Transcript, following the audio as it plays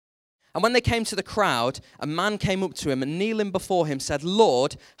And when they came to the crowd, a man came up to him and kneeling before him said,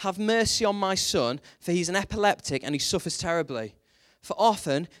 "Lord, have mercy on my son, for he's an epileptic and he suffers terribly. For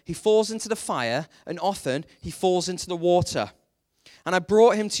often he falls into the fire and often he falls into the water. And I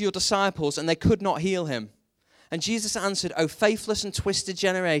brought him to your disciples and they could not heal him." And Jesus answered, "O faithless and twisted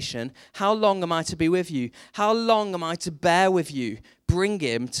generation, how long am I to be with you? How long am I to bear with you? Bring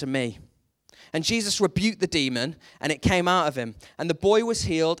him to me." And Jesus rebuked the demon, and it came out of him. And the boy was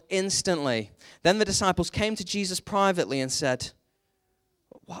healed instantly. Then the disciples came to Jesus privately and said,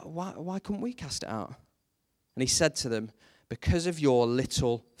 Why couldn't we cast it out? And he said to them, "Because of your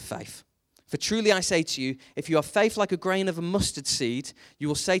little faith. For truly I say to you, if you have faith like a grain of a mustard seed, you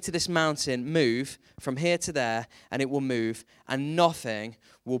will say to this mountain, 'Move from here to there,' and it will move, and nothing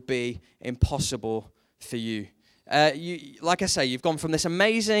will be impossible for you." Like I say, you've gone from this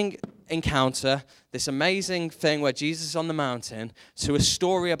amazing encounter, this amazing thing where Jesus is on the mountain, to a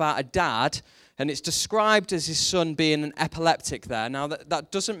story about a dad, and it's described as his son being an epileptic there. Now,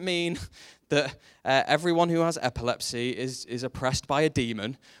 that doesn't mean that everyone who has epilepsy is oppressed by a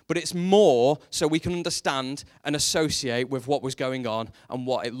demon, but it's more so we can understand and associate with what was going on and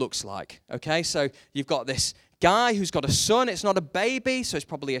what it looks like. Okay, so you've got this guy who's got a son. It's not a baby, so it's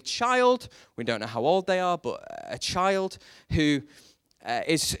probably a child. We don't know how old they are, but a child who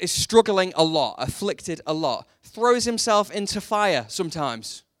is struggling a lot, afflicted a lot, throws himself into fire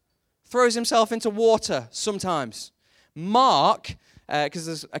sometimes, throws himself into water sometimes. Mark, because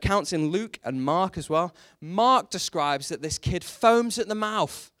there's accounts in Luke and Mark as well, Mark describes that this kid foams at the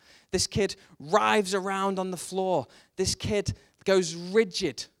mouth. This kid writhes around on the floor. This kid goes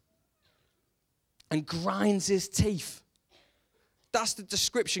rigid and grinds his teeth. That's the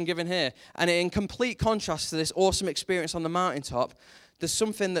description given here. And in complete contrast to this awesome experience on the mountaintop, there's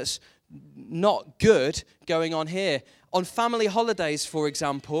something that's not good going on here. On family holidays, for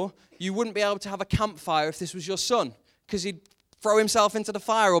example, you wouldn't be able to have a campfire if this was your son, because he'd throw himself into the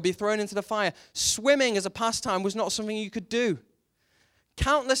fire or be thrown into the fire. Swimming as a pastime was not something you could do.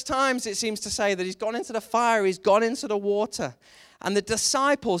 Countless times it seems to say that he's gone into the fire, he's gone into the water. And the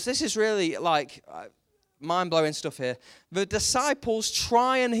disciples, this is really like mind-blowing stuff here. The disciples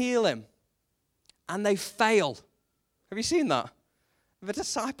try and heal him, and they fail. Have you seen that? The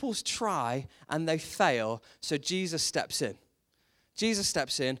disciples try, and they fail, so Jesus steps in. Jesus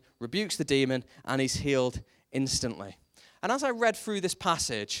steps in, rebukes the demon, and he's healed instantly. And as I read through this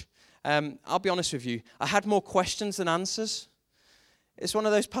passage, I'll be honest with you, I had more questions than answers. It's one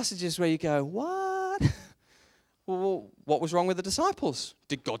of those passages where you go, what? Well, what was wrong with the disciples?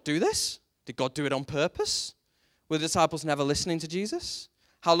 Did God do this? Did God do it on purpose? Were the disciples never listening to Jesus?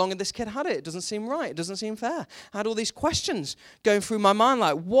 How long had this kid had it? It doesn't seem right. It doesn't seem fair. I had all these questions going through my mind,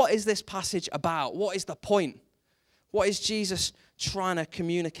 like, what is this passage about? What is the point? What is Jesus trying to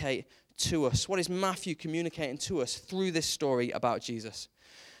communicate to us? What is Matthew communicating to us through this story about Jesus?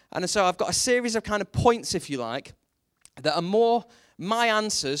 And so I've got a series of kind of points, if you like, that are more my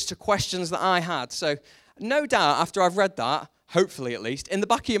answers to questions that I had. So no doubt after I've read that, hopefully at least, in the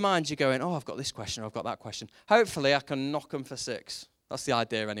back of your mind you're going, oh, I've got this question, or I've got that question. Hopefully I can knock them for 6. That's the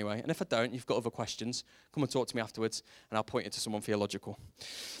idea anyway. And if I don't, you've got other questions, come and talk to me afterwards, and I'll point you to someone theological.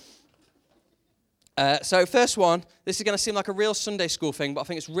 So first one, this is going to seem like a real Sunday school thing, but I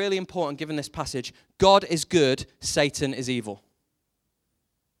think it's really important given this passage. God is good, Satan is evil.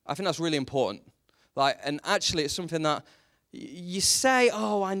 I think that's really important. And actually it's something that you say,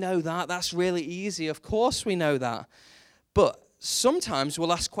 oh, I know that. That's really easy. Of course we know that. But sometimes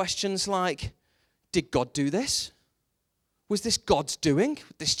we'll ask questions like, did God do this? Was this God's doing,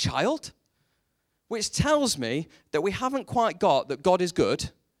 this child? Which tells me that we haven't quite got that God is good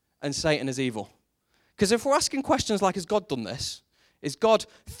and Satan is evil. Because if we're asking questions like, has God done this? Is God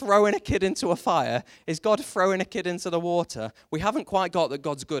throwing a kid into a fire? Is God throwing a kid into the water? We haven't quite got that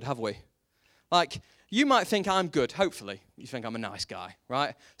God's good, have we? You might think I'm good, hopefully. You think I'm a nice guy,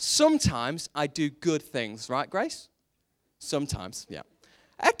 right? Sometimes I do good things, right, Grace? Sometimes, yeah.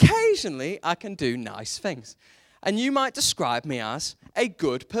 Occasionally, I can do nice things. And you might describe me as a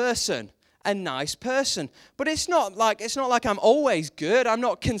good person, a nice person. But it's not like I'm always good. I'm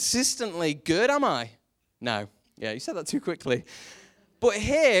not consistently good, am I? No. Yeah, you said that too quickly. But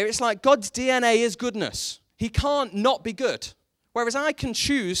here, it's like God's DNA is goodness. He can't not be good. Whereas I can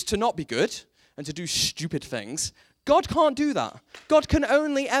choose to not be good and to do stupid things. God can't do that. God can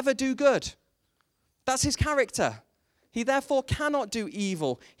only ever do good. That's his character. He therefore cannot do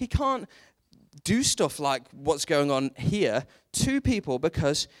evil. He can't do stuff like what's going on here to people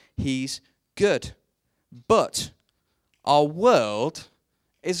because he's good. But our world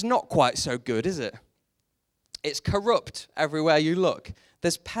is not quite so good, is it? It's corrupt everywhere you look.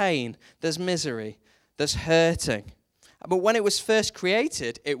 There's pain, there's misery, there's hurting. But when it was first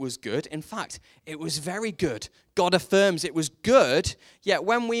created, it was good. In fact, it was very good. God affirms it was good. Yet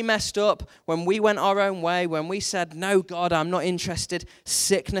when we messed up, when we went our own way, when we said, no, God, I'm not interested,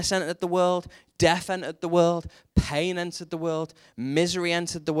 sickness entered the world, death entered the world, pain entered the world, misery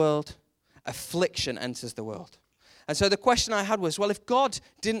entered the world, affliction enters the world. And so the question I had was, well, if God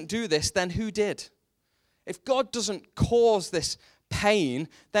didn't do this, then who did? If God doesn't cause this pain,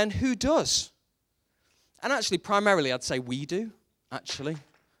 then who does? And actually, primarily, I'd say we do, actually,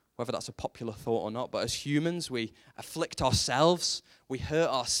 whether that's a popular thought or not. But as humans, we afflict ourselves, we hurt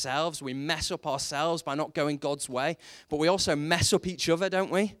ourselves, we mess up ourselves by not going God's way. But we also mess up each other,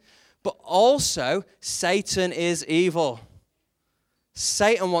 don't we? But also, Satan is evil.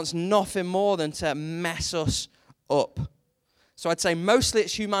 Satan wants nothing more than to mess us up. So I'd say mostly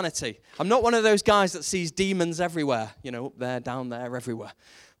it's humanity. I'm not one of those guys that sees demons everywhere, up there, down there, everywhere.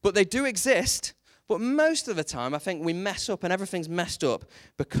 But they do exist. But most of the time, I think we mess up and everything's messed up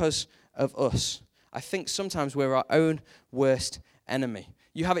because of us. I think sometimes we're our own worst enemy.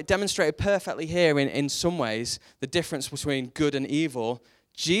 You have it demonstrated perfectly here in some ways, the difference between good and evil.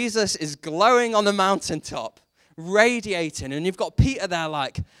 Jesus is glowing on the mountaintop, radiating, and you've got Peter there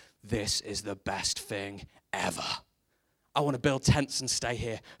like, this is the best thing ever. I want to build tents and stay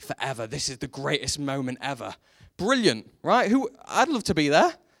here forever. This is the greatest moment ever. Brilliant, right? I'd love to be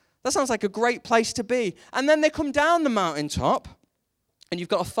there. That sounds like a great place to be. And then they come down the mountaintop, and you've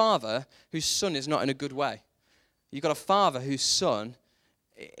got a father whose son is not in a good way. You've got a father whose son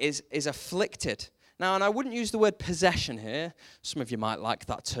is afflicted. Now, and I wouldn't use the word possession here. Some of you might like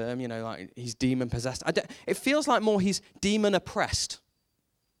that term, like he's demon-possessed. It feels like more he's demon-oppressed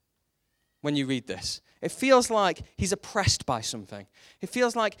when you read this. It feels like he's oppressed by something. It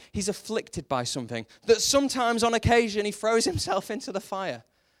feels like he's afflicted by something, that sometimes on occasion he throws himself into the fire.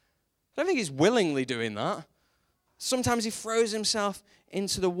 I don't think he's willingly doing that. Sometimes he throws himself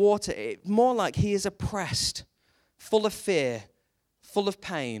into the water. It's more like he is oppressed, full of fear, full of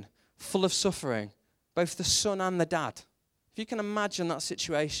pain, full of suffering, both the son and the dad. If you can imagine that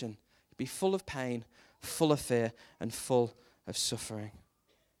situation, he'd be full of pain, full of fear, and full of suffering.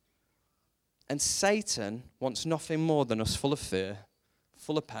 And Satan wants nothing more than us full of fear,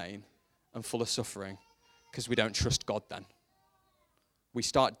 full of pain, and full of suffering, because we don't trust God then. We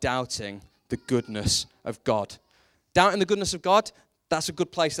start doubting the goodness of God. Doubting the goodness of God, that's a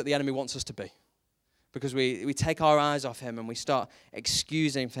good place that the enemy wants us to be. Because we take our eyes off him and we start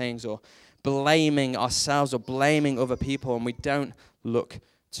excusing things or blaming ourselves or blaming other people, and we don't look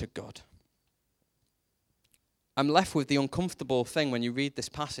to God. I'm left with the uncomfortable thing when you read this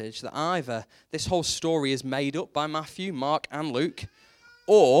passage that either this whole story is made up by Matthew, Mark, and Luke,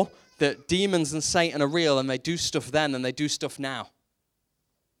 or that demons and Satan are real and they do stuff then and they do stuff now.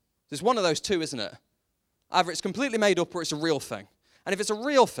 There's one of those two, isn't it? Either it's completely made up or it's a real thing. And if it's a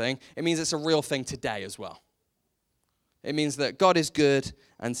real thing, it means it's a real thing today as well. It means that God is good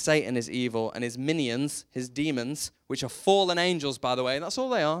and Satan is evil, and his minions, his demons, which are fallen angels, by the way, that's all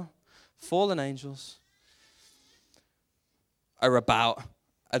they are, fallen angels, are about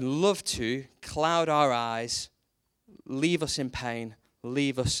and love to cloud our eyes, leave us in pain,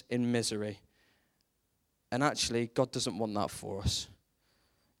 leave us in misery. And actually, God doesn't want that for us.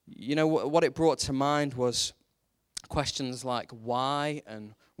 What it brought to mind was questions like why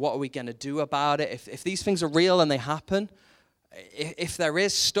and what are we going to do about it? If these things are real and they happen, if there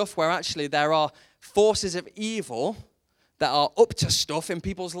is stuff where actually there are forces of evil that are up to stuff in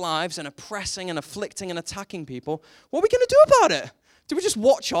people's lives and oppressing and afflicting and attacking people, what are we going to do about it? Do we just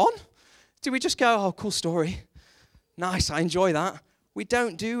watch on? Do we just go, oh, cool story. Nice, I enjoy that. We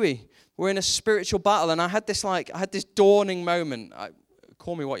don't, do we? We're in a spiritual battle, and I had this dawning moment.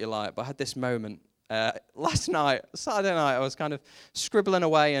 Call me what you like, but I had this moment last night, Saturday night. I was kind of scribbling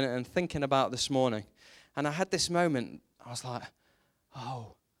away and thinking about this morning. And I had this moment. I was like,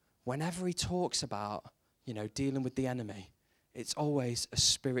 oh, whenever he talks about, dealing with the enemy, it's always a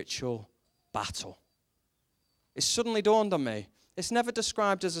spiritual battle. It suddenly dawned on me. It's never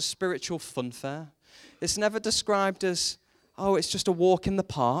described as a spiritual funfair. It's never described as, oh, it's just a walk in the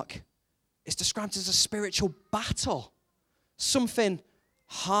park. It's described as a spiritual battle. Something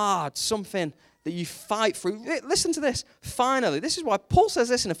hard, something that you fight through. Listen to this. Finally, this is why Paul says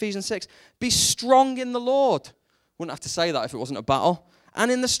this in Ephesians 6. Be strong in the Lord. Wouldn't have to say that if it wasn't a battle.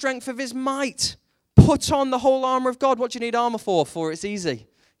 And in the strength of his might. Put on the whole armor of God. What do you need armor for? For it's easy.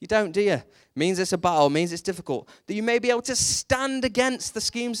 You don't, do you? It means it's a battle. It means it's difficult. That you may be able to stand against the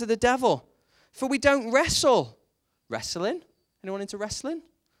schemes of the devil. For we don't wrestle. Wrestling? Anyone into wrestling?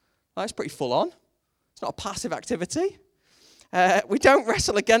 That's pretty full on. It's not a passive activity. We don't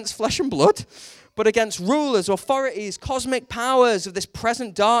wrestle against flesh and blood, but against rulers, authorities, cosmic powers of this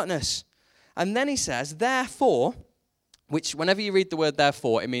present darkness. And then he says, therefore, which whenever you read the word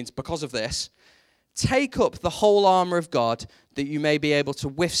therefore, it means because of this, take up the whole armor of God that you may be able to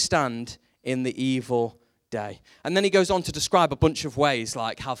withstand in the evil day. And then he goes on to describe a bunch of ways,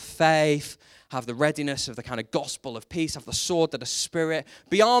 like have faith, have the readiness of the kind of gospel of peace, have the sword of the Spirit,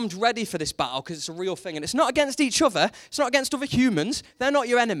 be armed ready for this battle because it's a real thing. And it's not against each other. It's not against other humans. They're not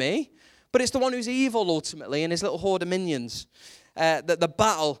your enemy. But it's the one who's evil ultimately and his little horde of minions that the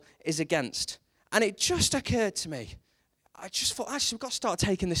battle is against. And it just occurred to me, I just thought, actually, we've got to start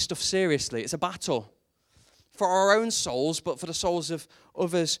taking this stuff seriously. It's a battle for our own souls, but for the souls of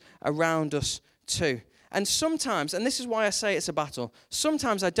others around us too. And sometimes, and this is why I say it's a battle,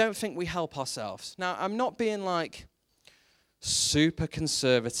 sometimes I don't think we help ourselves. Now, I'm not being like super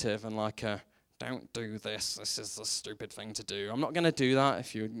conservative and like a, don't do this, this is a stupid thing to do. I'm not going to do that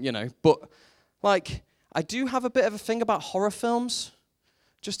if you know. But like, I do have a bit of a thing about horror films,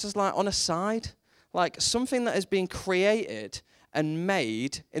 just as like on a side. Like something that has been created and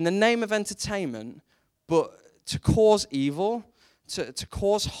made in the name of entertainment, but to cause evil, to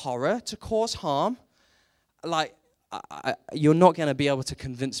cause horror, to cause harm. Like, you're not going to be able to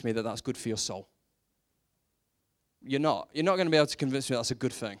convince me that that's good for your soul. You're not. You're not going to be able to convince me that's a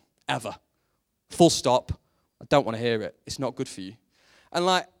good thing, ever. Full stop. I don't want to hear it. It's not good for you. And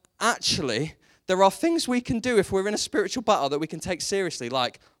like, actually, there are things we can do if we're in a spiritual battle that we can take seriously,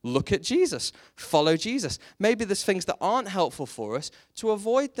 like look at Jesus, follow Jesus. Maybe there's things that aren't helpful for us to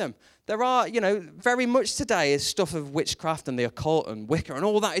avoid them. There are, very much today is stuff of witchcraft and the occult and Wicca and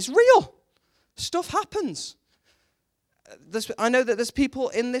all that is real. Stuff happens. I know that there's people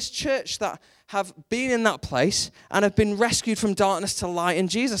in this church that have been in that place and have been rescued from darkness to light in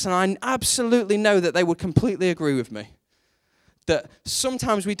Jesus. And I absolutely know that they would completely agree with me. That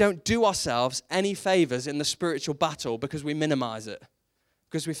sometimes we don't do ourselves any favors in the spiritual battle because we minimize it.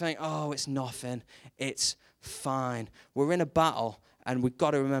 Because we think, oh, it's nothing. It's fine. We're in a battle and we've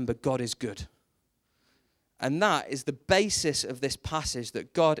got to remember God is good. And that is the basis of this passage,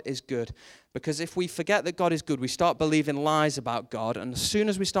 that God is good. Because if we forget that God is good, we start believing lies about God. And as soon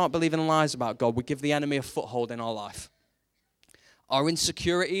as we start believing lies about God, we give the enemy a foothold in our life. Our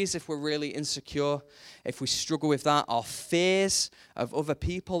insecurities, if we're really insecure, if we struggle with that, our fears of other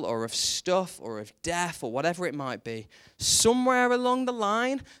people or of stuff or of death or whatever it might be, somewhere along the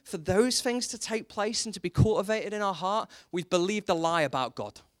line, for those things to take place and to be cultivated in our heart, we've believed a lie about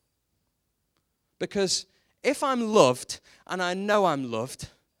God. Because if I'm loved and I know I'm loved,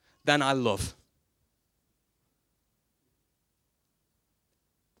 then I love.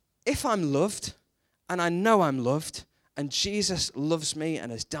 If I'm loved and I know I'm loved and Jesus loves me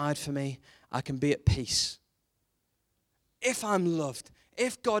and has died for me, I can be at peace. If I'm loved,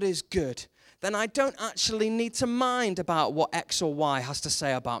 if God is good, then I don't actually need to mind about what X or Y has to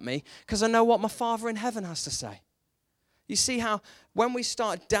say about me because I know what my Father in heaven has to say. You see how when we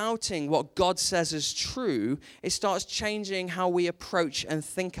start doubting what God says is true, it starts changing how we approach and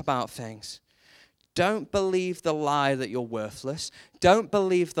think about things. Don't believe the lie that you're worthless. Don't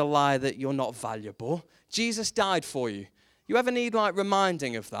believe the lie that you're not valuable. Jesus died for you. You ever need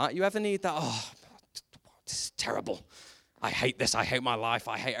reminding of that? You ever need that, oh, this is terrible. I hate this. I hate my life.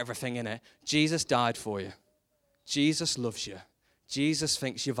 I hate everything in it. Jesus died for you. Jesus loves you. Jesus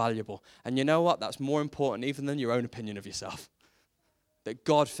thinks you're valuable. And you know what? That's more important even than your own opinion of yourself. That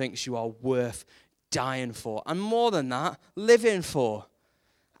God thinks you are worth dying for. And more than that, living for.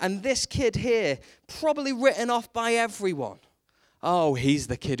 And this kid here, probably written off by everyone. Oh, he's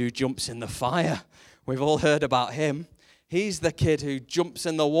the kid who jumps in the fire. We've all heard about him. He's the kid who jumps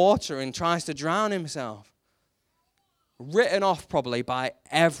in the water and tries to drown himself. Written off probably by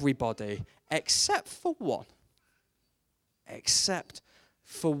everybody except for one. Except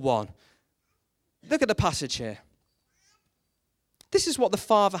for one. Look at the passage here. This is what the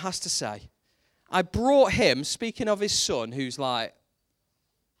Father has to say. I brought him, speaking of his son, who's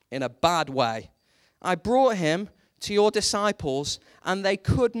in a bad way. I brought him to your disciples, and they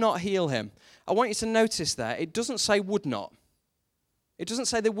could not heal him. I want you to notice there, it doesn't say would not. It doesn't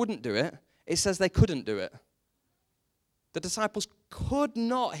say they wouldn't do it. It says they couldn't do it. The disciples could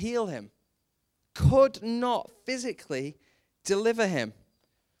not heal him. Could not physically deliver him.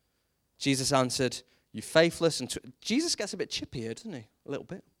 Jesus answered, you faithless. And Jesus gets a bit chippy here, doesn't he? A little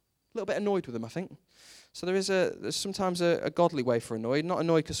bit annoyed with him, I think. So there's sometimes a godly way for annoyed. Not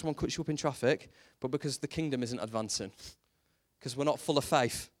annoyed because someone cuts you up in traffic, but because the kingdom isn't advancing. Because we're not full of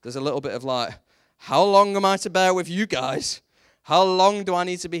faith. There's a little bit of how long am I to bear with you guys? How long do I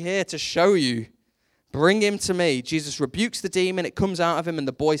need to be here to show you Bring him to me. Jesus rebukes the demon. It comes out of him, and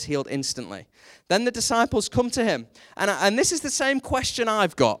the boy's healed instantly. Then the disciples come to him. And this is the same question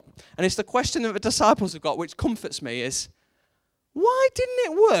I've got. And it's the question that the disciples have got, which comforts me, is, why didn't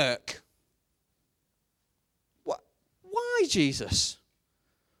it work? Why, Jesus?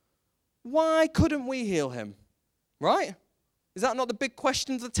 Why couldn't we heal him? Right? Is that not the big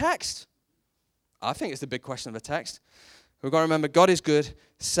question of the text? I think it's the big question of the text. We've got to remember, God is good,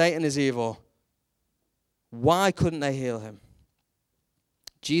 Satan is evil. Why couldn't they heal him?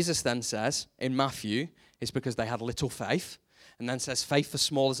 Jesus then says, in Matthew, it's because they had little faith. And then says, faith as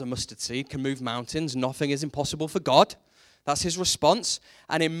small as a mustard seed can move mountains. Nothing is impossible for God. That's his response.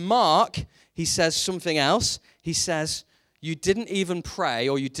 And in Mark, he says something else. He says, you didn't even pray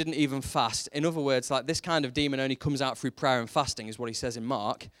or you didn't even fast. In other words, like this kind of demon only comes out through prayer and fasting is what he says in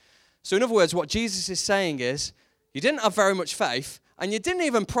Mark. So in other words, what Jesus is saying is, you didn't have very much faith and you didn't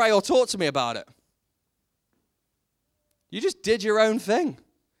even pray or talk to me about it. You just did your own thing.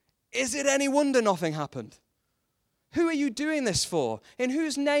 Is it any wonder nothing happened? Who are you doing this for? In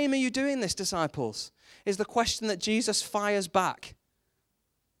whose name are you doing this, disciples? Is the question that Jesus fires back.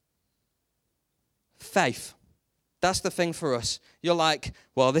 Faith. That's the thing for us. You're like,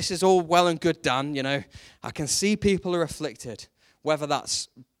 well, this is all well and good, Dan. You know, I can see people are afflicted. Whether that's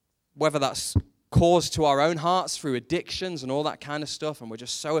caused to our own hearts through addictions and all that kind of stuff, and we're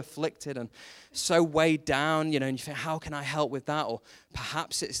just so afflicted and so weighed down, you know, and you think, how can I help with that? Or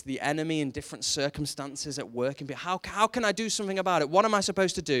perhaps it's the enemy in different circumstances at work, and how can I do something about it? What am I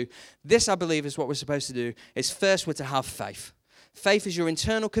supposed to do? This, I believe, is what we're supposed to do, is first we're to have faith. Faith is your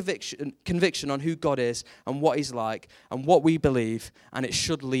internal conviction on who God is and what he's like and what we believe, and it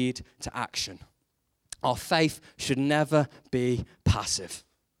should lead to action. Our faith should never be passive.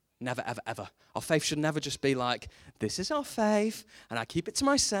 Never, ever, ever. Our faith should never just be like, this is our faith, and I keep it to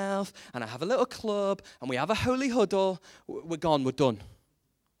myself, and I have a little club, and we have a holy huddle. We're gone, we're done.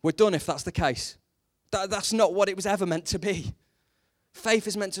 We're done if that's the case. That's not what it was ever meant to be. Faith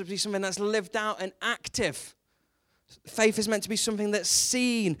is meant to be something that's lived out and active. Faith is meant to be something that's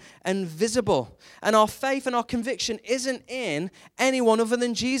seen and visible. And our faith and our conviction isn't in anyone other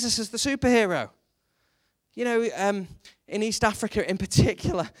than Jesus as the superhero. You know, in East Africa in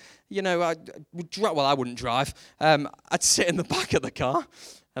particular, you know, I wouldn't drive. I'd sit in the back of the car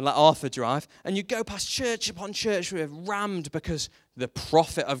and let Arthur drive. And you go past church upon church, we're rammed because the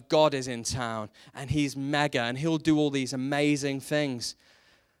prophet of God is in town and he's mega and he'll do all these amazing things.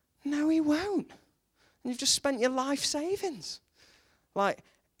 No, he won't. And you've just spent your life savings. Like,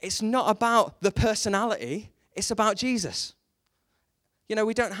 it's not about the personality, it's about Jesus. You know,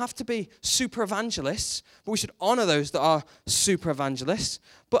 we don't have to be super evangelists, but we should honor those that are super evangelists.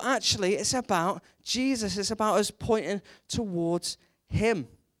 But actually, it's about Jesus. It's about us pointing towards him.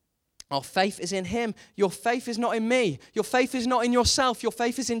 Our faith is in him. Your faith is not in me. Your faith is not in yourself. Your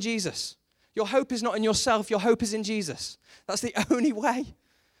faith is in Jesus. Your hope is not in yourself. Your hope is in Jesus. That's the only way.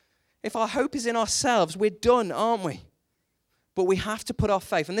 If our hope is in ourselves, we're done, aren't we? But we have to put our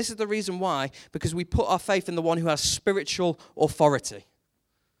faith, and this is the reason why, because we put our faith in the one who has spiritual authority.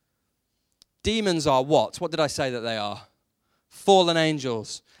 Demons are what? What did I say that they are? Fallen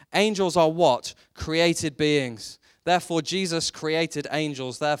angels. Angels are what? Created beings. Therefore, Jesus created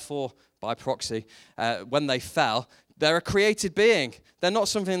angels. Therefore, by proxy, when they fell, they're a created being. They're not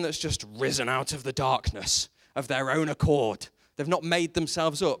something that's just risen out of the darkness of their own accord. They've not made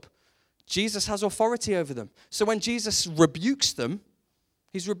themselves up. Jesus has authority over them. So when Jesus rebukes them,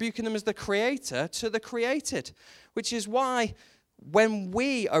 he's rebuking them as the creator to the created, which is why when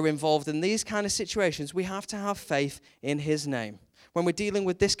we are involved in these kind of situations, we have to have faith in his name. When we're dealing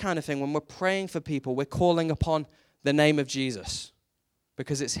with this kind of thing, when we're praying for people, we're calling upon the name of Jesus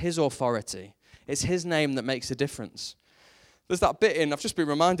because it's his authority. It's his name that makes a difference. There's that bit I've just been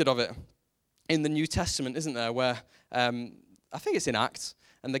reminded of it, in the New Testament, isn't there, where I think it's in Acts,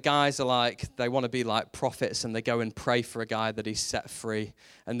 and the guys are like, they want to be like prophets, and they go and pray for a guy that he's set free.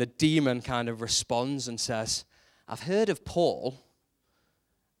 And the demon kind of responds and says, I've heard of Paul,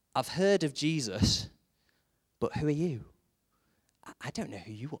 I've heard of Jesus, but who are you? I don't know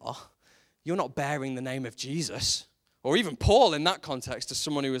who you are. You're not bearing the name of Jesus. Or even Paul in that context, as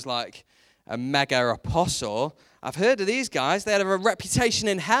someone who was like a mega apostle. I've heard of these guys, they have a reputation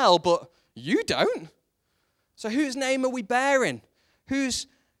in hell, but you don't. So whose name are we bearing? Who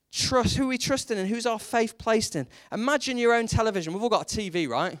are we trusting in? Who's our faith placed in? Imagine your own television. We've all got a TV,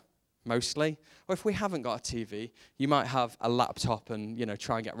 right? Mostly. Or if we haven't got a TV, you might have a laptop and, you know,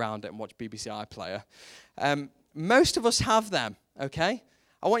 try and get around it and watch BBC iPlayer. Most of us have them, okay?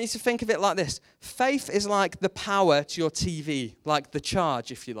 I want you to think of it like this. Faith is like the power to your TV, like the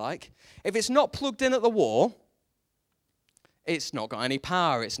charge, if you like. If it's not plugged in at the wall, it's not got any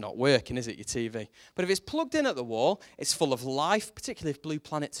power. It's not working, is it, your TV? But if it's plugged in at the wall, it's full of life, particularly if Blue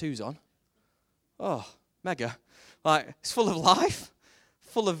Planet 2's on. Oh, mega. Like, it's full of life,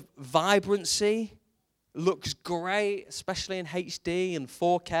 full of vibrancy, looks great, especially in HD and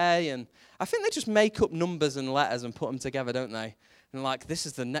 4K. And I think they just make up numbers and letters and put them together, don't they? And like, this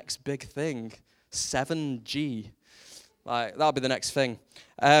is the next big thing, 7G. Like, that'll be the next thing.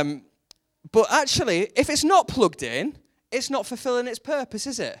 But actually, if it's not plugged in, it's not fulfilling its purpose,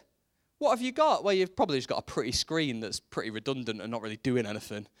 is it? What have you got? Well, you've probably just got a pretty screen that's pretty redundant and not really doing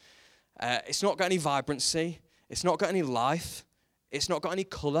anything. It's not got any vibrancy. It's not got any life. It's not got any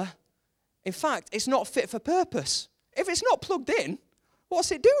colour. In fact, it's not fit for purpose. If it's not plugged in,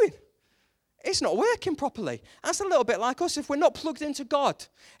 what's it doing? It's not working properly. That's a little bit like us. If we're not plugged into God,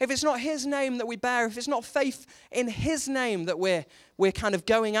 if it's not his name that we bear, if it's not faith in his name that we're kind of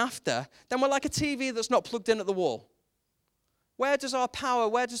going after, then we're like a TV that's not plugged in at the wall. Where does our power,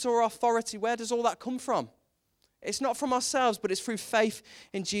 where does our authority, where does all that come from? It's not from ourselves, but it's through faith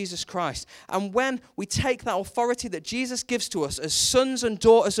in Jesus Christ. And when we take that authority that Jesus gives to us as sons and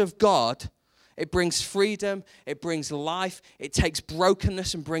daughters of God, it brings freedom, it brings life, it takes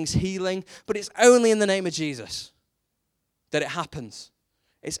brokenness and brings healing. But it's only in the name of Jesus that it happens.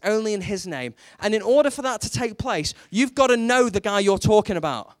 It's only in his name. And in order for that to take place, you've got to know the guy you're talking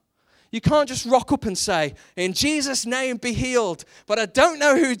about. You can't just rock up and say, in Jesus' name be healed. But I don't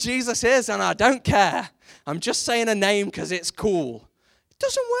know who Jesus is and I don't care. I'm just saying a name because it's cool. It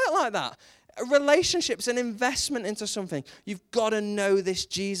doesn't work like that. A relationship's an investment into something. You've got to know this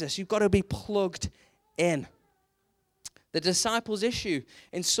Jesus. You've got to be plugged in. The disciples' issue,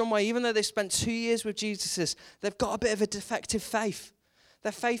 in some way, even though they spent 2 years with Jesus, they've got a bit of a defective faith.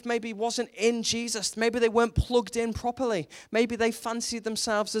 Their faith maybe wasn't in Jesus. Maybe they weren't plugged in properly. Maybe they fancied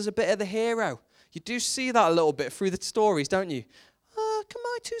themselves as a bit of the hero. You do see that a little bit through the stories, don't you? Can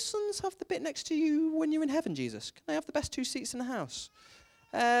my 2 sons have the bit next to you when you're in heaven, Jesus? Can they have the best 2 seats in the house?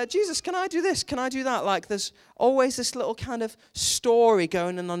 Jesus, can I do this? Can I do that? Like there's always this little kind of story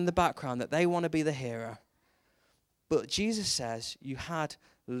going on in the background that they want to be the hero. But Jesus says you had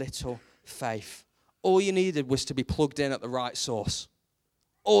little faith. All you needed was to be plugged in at the right source.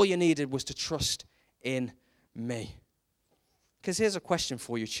 All you needed was to trust in me. Because here's a question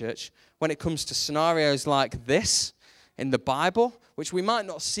for you, church. When it comes to scenarios like this in the Bible, which we might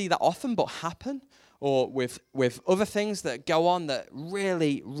not see that often but happen, or with other things that go on that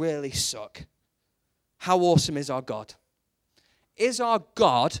really, really suck, how awesome is our God? Is our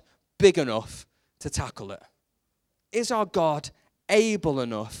God big enough to tackle it? Is our God able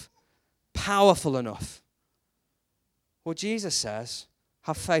enough, powerful enough? Well, Jesus says,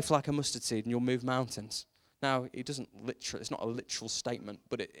 have faith like a mustard seed and you'll move mountains. Now, he doesn't literally, it's not a literal statement,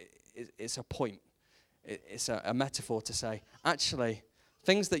 but it's a point. It's a metaphor to say, actually,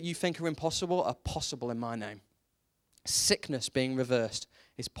 things that you think are impossible are possible in my name. Sickness being reversed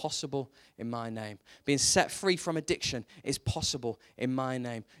is possible in my name. Being set free from addiction is possible in my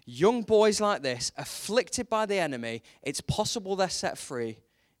name. Young boys like this, afflicted by the enemy, it's possible they're set free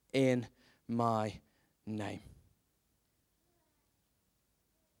in my name.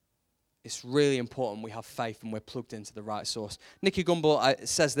 It's really important we have faith and we're plugged into the right source. Nicky Gumbel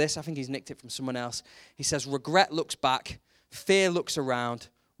says this. I think he's nicked it from someone else. He says, regret looks back, fear looks around,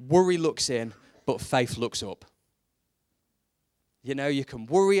 worry looks in, but faith looks up. You know, you can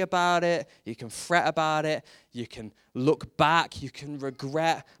worry about it, you can fret about it, you can look back, you can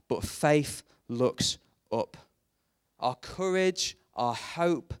regret, but faith looks up. Our courage, our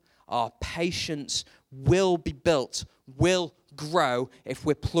hope, our patience will be built, will grow if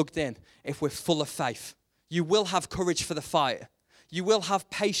we're plugged in, if we're full of faith. You will have courage for the fight. You will have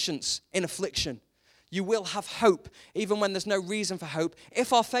patience in affliction. You will have hope even when there's no reason for hope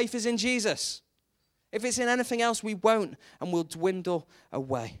if our faith is in Jesus. If it's in anything else, we won't and we'll dwindle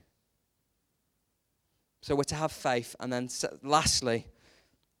away. So we're to have faith, and then lastly,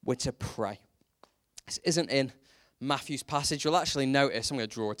 we're to pray. This isn't in Matthew's passage. You'll actually notice, I'm going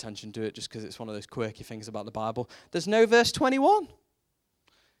to draw attention to it just because it's one of those quirky things about the Bible. There's no verse 21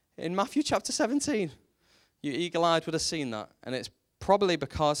 in Matthew chapter 17. You eagle-eyed would have seen that. And it's probably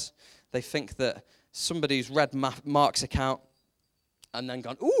because they think that somebody's read Mark's account and then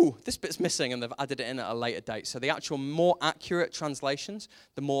gone, ooh, this bit's missing, and they've added it in at a later date. So the actual more accurate translations,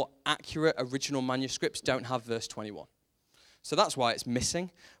 the more accurate original manuscripts don't have verse 21. So that's why it's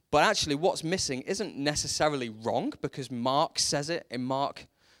missing. But actually what's missing isn't necessarily wrong because Mark says it in Mark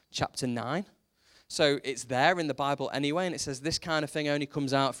chapter 9. So it's there in the Bible anyway, and it says this kind of thing only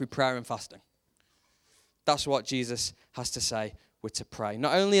comes out through prayer and fasting. That's what Jesus has to say, we're to pray.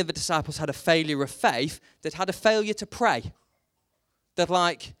 Not only have the disciples had a failure of faith, they'd had a failure to pray. They're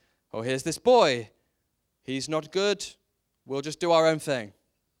like, oh, here's this boy. He's not good. We'll just do our own thing.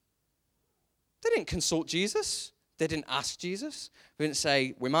 They didn't consult Jesus. They didn't ask Jesus. They didn't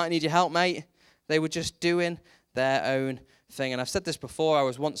say, we might need your help, mate. They were just doing their own thing. And I've said this before. I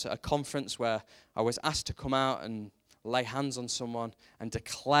was once at a conference where I was asked to come out and lay hands on someone and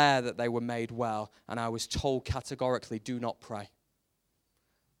declare that they were made well. And I was told categorically, do not pray.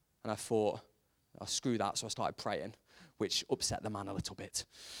 And I thought, oh, screw that. So I started praying, which upset the man a little bit.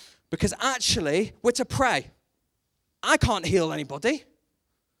 Because actually, we're to pray. I can't heal anybody,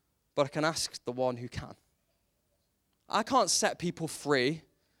 but I can ask the one who can. I can't set people free,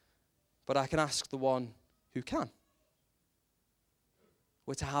 but I can ask the one who can.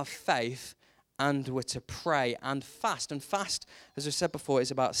 We're to have faith, and we're to pray and fast. And fast, as I said before,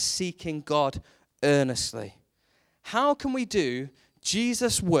 is about seeking God earnestly. How can we do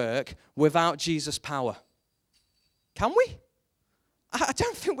Jesus' work without Jesus' power? Can we? I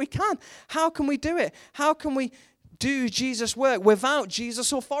don't think we can. How can we do it? How can we do Jesus' work without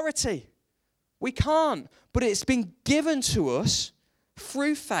Jesus' authority? We can't. But it's been given to us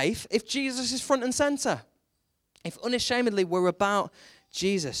through faith if Jesus is front and center. If unashamedly we're about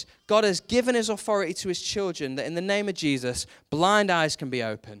Jesus. God has given his authority to his children that in the name of Jesus, blind eyes can be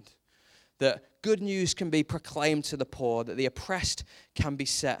opened, that good news can be proclaimed to the poor, that the oppressed can be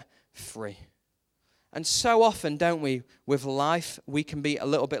set free. And so often, don't we, with life, we can be a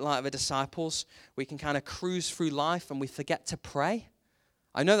little bit like the disciples. We can kind of cruise through life and we forget to pray.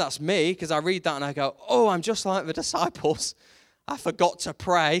 I know that's me because I read that and I go, oh, I'm just like the disciples. I forgot to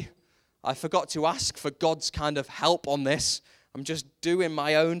pray. I forgot to ask for God's kind of help on this. I'm just doing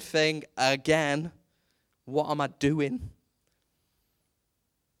my own thing again. What am I doing?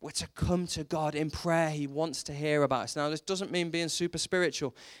 We're to come to God in prayer. He wants to hear about us. Now, this doesn't mean being super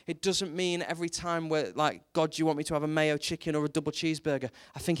spiritual. It doesn't mean every time we're like, God, do you want me to have a mayo chicken or a double cheeseburger?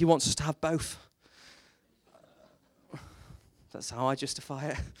 I think he wants us to have both. That's how I justify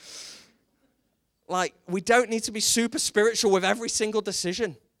it. Like, we don't need to be super spiritual with every single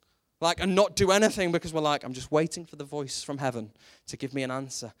decision. Like, and not do anything because we're like, I'm just waiting for the voice from heaven to give me an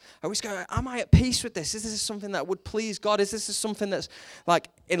answer. I always go, am I at peace with this? Is this something that would please God? Is this something that's like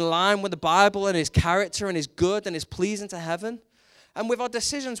in line with the Bible and his character and his good and is pleasing to heaven? And with our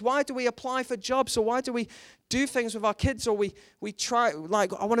decisions, why do we apply for jobs or why do we do things with our kids or we try,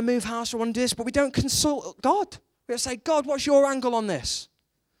 like, I want to move house or I want to do this, but we don't consult God. We say, God, what's your angle on this?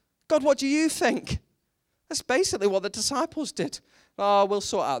 God, what do you think? That's basically what the disciples did. Oh, we'll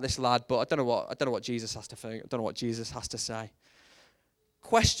sort out this lad, but I don't know what Jesus has to think. I don't know what Jesus has to say.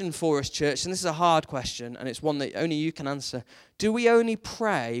 Question for us, church, and this is a hard question, and it's one that only you can answer. Do we only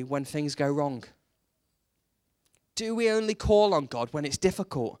pray when things go wrong? Do we only call on God when it's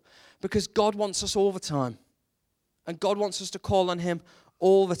difficult? Because God wants us all the time. And God wants us to call on him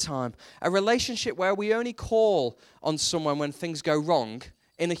all the time. A relationship where we only call on someone when things go wrong,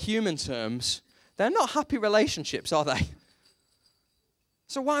 in a human terms, they're not happy relationships, are they?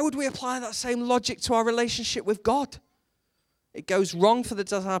 So why would we apply that same logic to our relationship with God? It goes wrong for the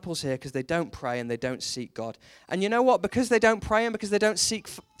disciples here because they don't pray and they don't seek God. And you know what? Because they don't pray and because they don't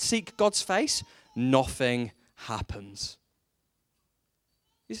seek God's face, nothing happens.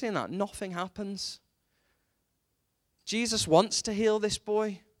 You seen that? Nothing happens. Jesus wants to heal this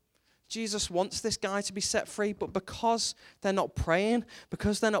boy. Jesus wants this guy to be set free, but because they're not praying,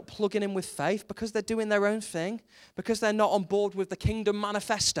 because they're not plugging in with faith, because they're doing their own thing, because they're not on board with the kingdom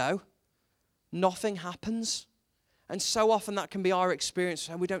manifesto, nothing happens. And so often that can be our experience,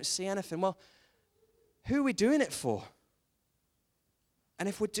 and we don't see anything. Well, who are we doing it for? And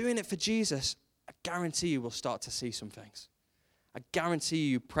if we're doing it for Jesus, I guarantee you we'll start to see some things. I guarantee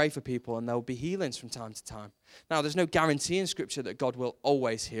you pray for people and there'll be healings from time to time. Now, there's no guarantee in Scripture that God will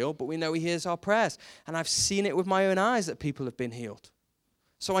always heal, but we know he hears our prayers. And I've seen it with my own eyes that people have been healed.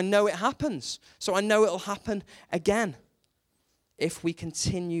 So I know it happens. So I know it'll happen again if we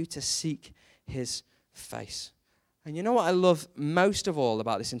continue to seek his face. And you know what I love most of all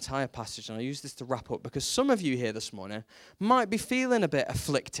about this entire passage, and I use this to wrap up, because some of you here this morning might be feeling a bit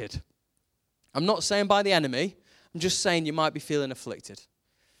afflicted. I'm not saying by the enemy. I'm just saying you might be feeling afflicted.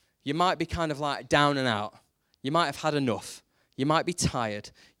 You might be kind of like down and out. You might have had enough. You might be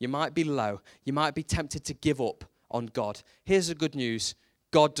tired. You might be low. You might be tempted to give up on God. Here's the good news.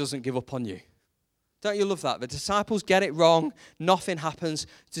 God doesn't give up on you. Don't you love that? The disciples get it wrong. Nothing happens.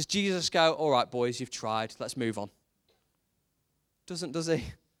 Does Jesus go, all right, boys, you've tried. Let's move on? Doesn't, does he?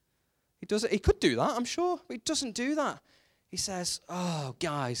 He could do that, I'm sure, but he doesn't do that. He says, oh,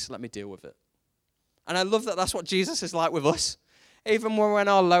 guys, let me deal with it. And I love that that's what Jesus is like with us. Even when we're in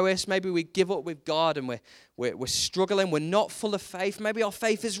our lowest, maybe we give up with God and we're struggling, we're not full of faith. Maybe our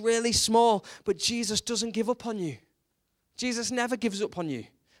faith is really small, but Jesus doesn't give up on you. Jesus never gives up on you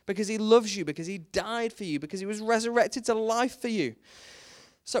because he loves you, because he died for you, because he was resurrected to life for you.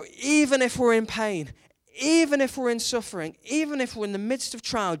 So even if we're in pain, even if we're in suffering, even if we're in the midst of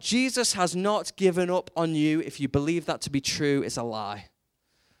trial, Jesus has not given up on you. If you believe that to be true, it's a lie.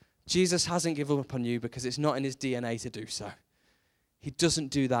 Jesus hasn't given up on you because it's not in his DNA to do so. He doesn't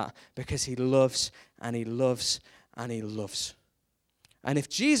do that because he loves and he loves and he loves. And if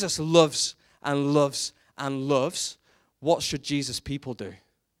Jesus loves and loves and loves, what should Jesus' people do?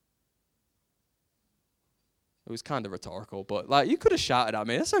 It was kind of rhetorical, but you could have shouted at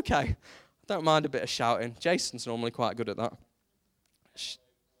me. It's okay. I don't mind a bit of shouting. Jason's normally quite good at that. He's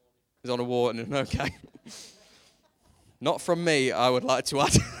on a warning, okay. Not from me, I would like to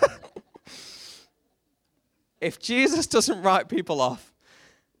add. If Jesus doesn't write people off,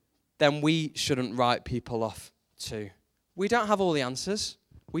 then we shouldn't write people off too. We don't have all the answers.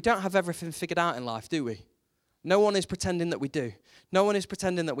 We don't have everything figured out in life, do we? No one is pretending that we do. No one is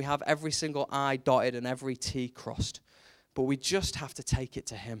pretending that we have every single I dotted and every T crossed. But we just have to take it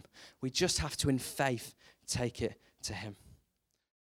to him. We just have to, in faith, take it to him.